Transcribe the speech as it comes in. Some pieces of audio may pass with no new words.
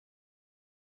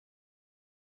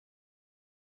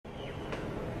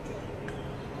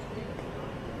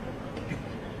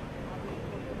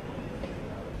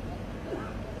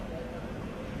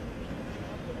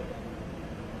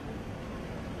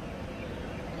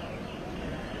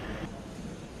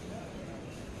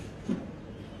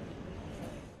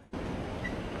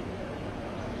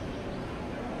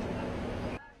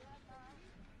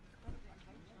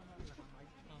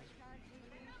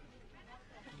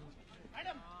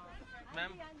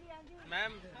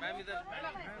Ma'am ma'am इधर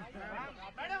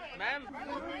ma'am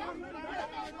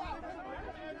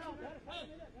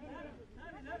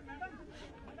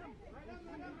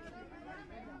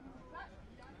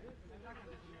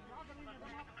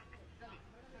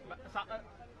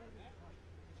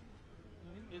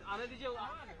आने दीजिए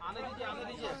आने दीजिए आने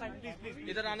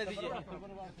दीजिए इधर आने दीजिए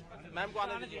मैम को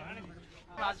आने दीजिए।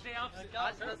 आज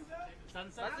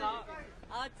संसद का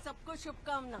आज सबको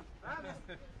शुभकामना।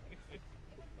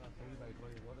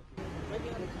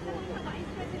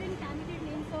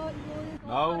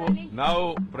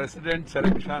 Now President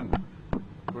selection.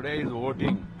 Today is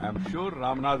voting. I am sure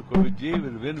Ramnath Kovind ji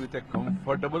will win with a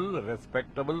comfortable,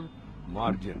 respectable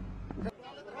margin.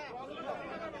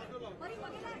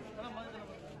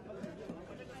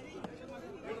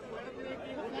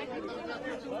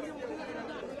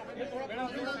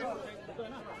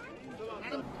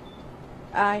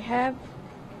 I have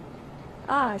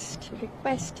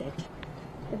requested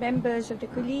the members of the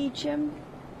Collegium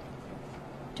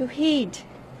to heed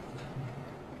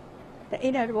the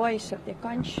inner voice of their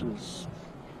conscience,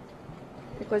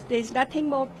 because there is nothing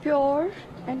more pure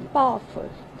and powerful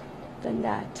than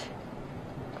that,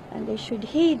 and they should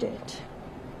heed it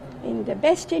in the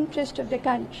best interest of the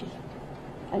country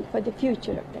and for the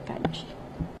future of the country.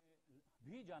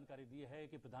 भी जानकारी दी है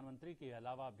कि प्रधानमंत्री के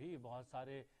अलावा भी बहुत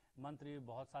सारे मंत्री,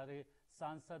 बहुत सारे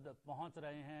सांसद पहुंच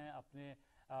रहे हैं अपने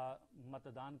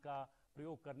मतदान का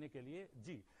प्रयोग करने के लिए।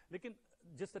 जी, लेकिन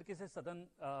जिस तरीके से सदन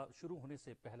शुरू होने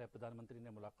से पहले प्रधानमंत्री ने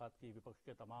मुलाकात की, विपक्ष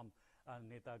के तमाम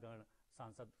नेतागण,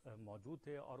 सांसद मौजूद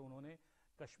थे और उन्होंने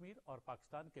कश्मीर और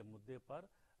पाकिस्तान के मुद्दे पर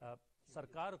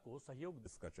सरकार को सहयोग।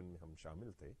 डिस्कशन में हम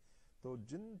शामिल थे, तो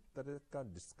जिन तरह का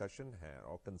डिस्कशन है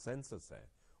और कंसेंसस है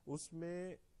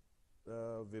उसमें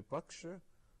विपक्ष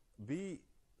भी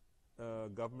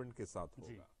गवर्नमेंट के साथ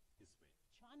होगा।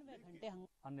 इसमें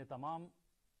अन्य तमाम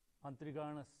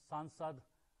मंत्रीगण, सांसद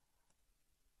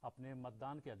अपने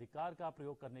मतदान के अधिकार का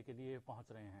प्रयोग करने के लिए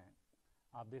पहुंच रहे हैं।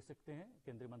 आप देख सकते हैं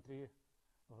केंद्रीय मंत्री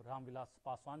रामविलास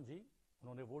पासवान जी,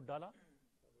 उन्होंने वोट डाला।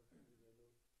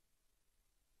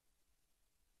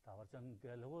 थावरचंद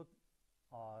गहलोत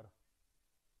और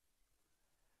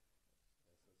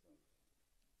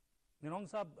निनोंग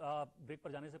साहब, ब्रेक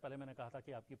पर जाने से पहले मैंने कहा था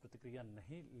कि आपकी प्रतिक्रिया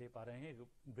नहीं ले पा रहे हैं,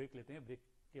 ब्रेक लेते हैं, ब्रेक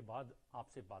के बाद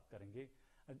आपसे बात करेंगे।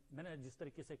 मैंने जिस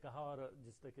तरीके से कहा और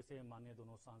जिस तरीके से माननीय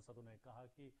दोनों सांसदों ने कहा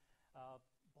कि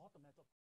बहुत महत्वपूर्ण